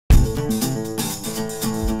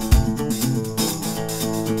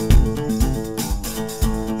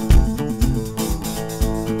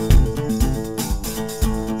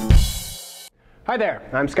Hi there,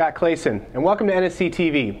 I'm Scott Clayson, and welcome to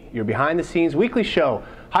NSCtv, your behind-the-scenes weekly show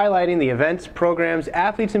highlighting the events, programs,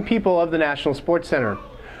 athletes, and people of the National Sports Center.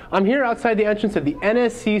 I'm here outside the entrance of the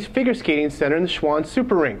NSC's Figure Skating Center in the Schwann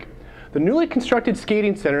Super Rink. The newly constructed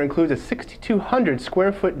skating center includes a 6,200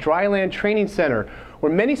 square foot dryland training center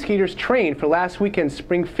where many skaters trained for last weekend's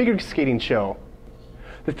spring figure skating show.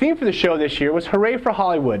 The theme for the show this year was Hooray for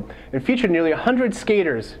Hollywood and featured nearly 100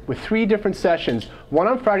 skaters with 3 different sessions, 1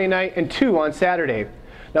 on Friday night and 2 on Saturday.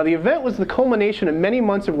 Now the event was the culmination of many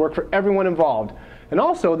months of work for everyone involved. And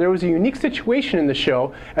also there was a unique situation in the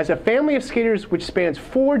show as a family of skaters which spans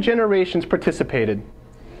 4 generations participated.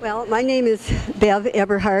 Well, my name is Bev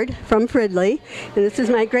Eberhard from Fridley, and this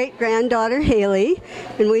is my great-granddaughter Haley,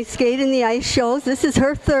 and we skate in the ice shows. This is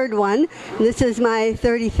her 3rd one, and this is my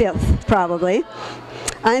 35th, probably.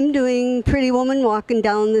 I'm doing Pretty Woman walking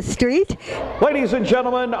down the street. Ladies and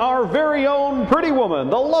gentlemen, our very own Pretty Woman,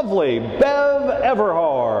 the lovely Bev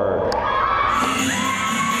Eberhard.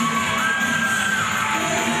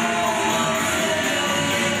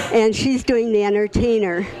 And she's doing the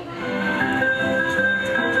entertainer.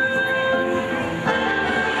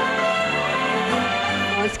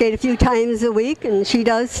 I skate a few times a week, and she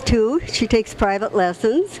does too. She takes private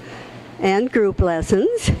lessons and group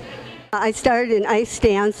lessons. I started in ice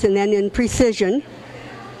dance and then in precision,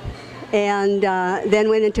 and then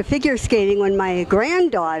went into figure skating when my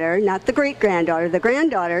granddaughter, not the great-granddaughter, the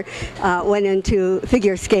granddaughter went into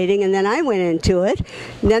figure skating, and then I went into it.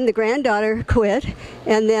 And then the granddaughter quit,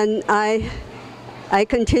 and then I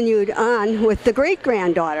continued on with the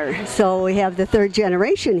great-granddaughter. So we have the 3rd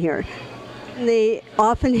generation here. They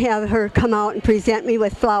often have her come out and present me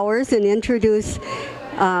with flowers and introduce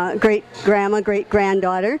great-grandma,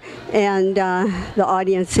 great-granddaughter, and the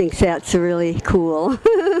audience thinks that's really cool.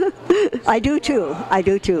 I do too. I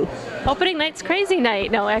do too. Opening night's crazy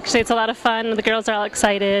night. No, actually it's a lot of fun. The girls are all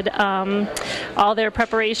excited. All their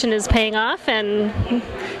preparation is paying off, and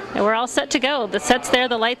we're all set to go. The set's there,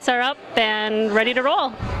 the lights are up, and ready to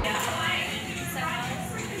roll.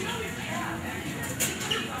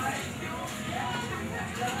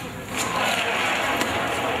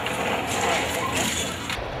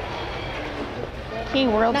 Okay,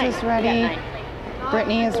 Worlds is ready.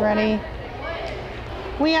 Brittany is ready.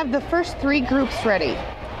 We have the first 3 groups ready.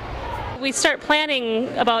 We start planning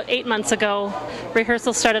about 8 months ago.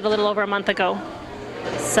 Rehearsal started a little over a month ago.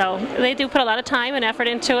 So they do put a lot of time and effort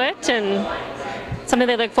into it, and something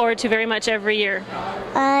they look forward to very much every year.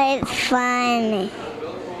 It's fun.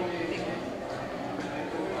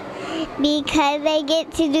 Because I get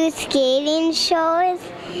to do skating shows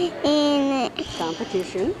and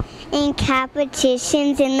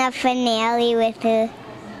competitions in the finale with her.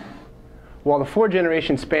 While the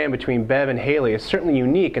 4-generation span between Bev and Haley is certainly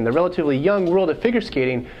unique in the relatively young world of figure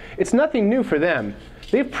skating, it's nothing new for them.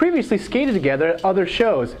 They've previously skated together at other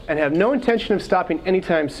shows and have no intention of stopping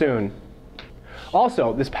anytime soon.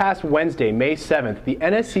 Also, this past Wednesday, May 7th, the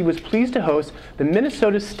NSC was pleased to host the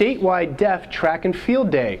Minnesota statewide Deaf Track and Field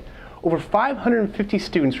Day. Over 550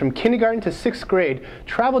 students from kindergarten to 6th grade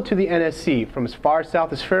traveled to the NSC from as far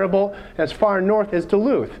south as Faribault and as far north as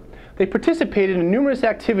Duluth. They participated in numerous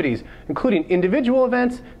activities, including individual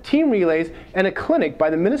events, team relays, and a clinic by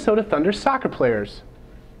the Minnesota Thunder soccer players.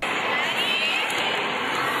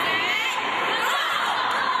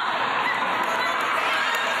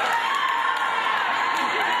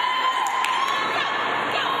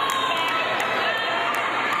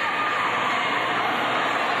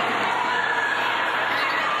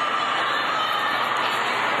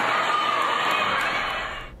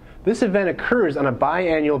 This event occurs on a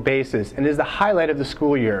biannual basis and is the highlight of the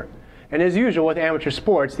school year. And as usual with amateur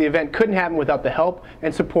sports, the event couldn't happen without the help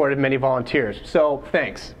and support of many volunteers. So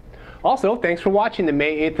thanks. Also, thanks for watching the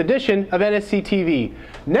May 8th edition of NSCtv.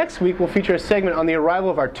 Next week we'll feature a segment on the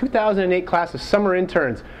arrival of our 2008 class of summer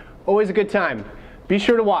interns. Always a good time. Be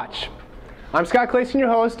sure to watch. I'm Scott Clayson, your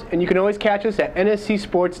host, and you can always catch us at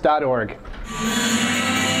nscsports.org.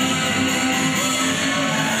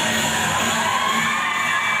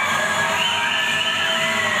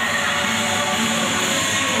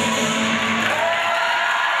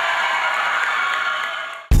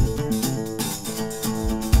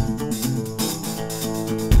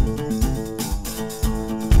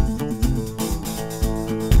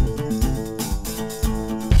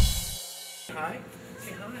 Hi.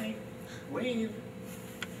 Say hi. Wave.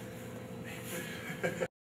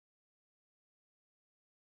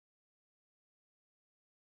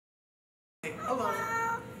 Hello.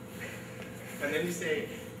 And then you say,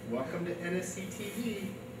 welcome to NSCtv.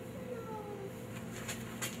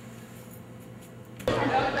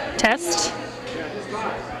 Test. Yeah, just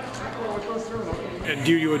And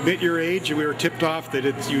do you admit your age? We were tipped off that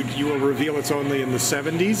you will reveal it's only in the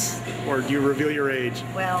 70s, or do you reveal your age?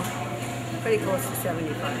 Well, pretty close to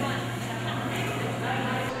 75.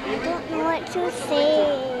 I don't know what to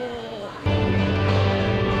say.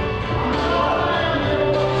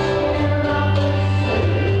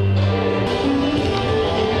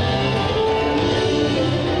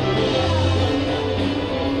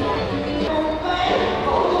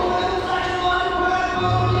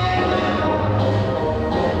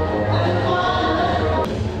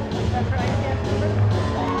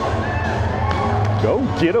 Go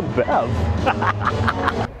get a Bev.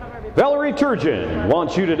 Valerie Turgeon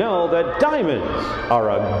wants you to know that diamonds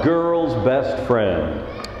are a girl's best friend.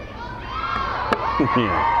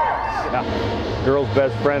 Yeah. Girl's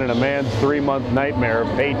best friend and a man's 3-month nightmare of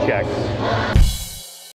paychecks.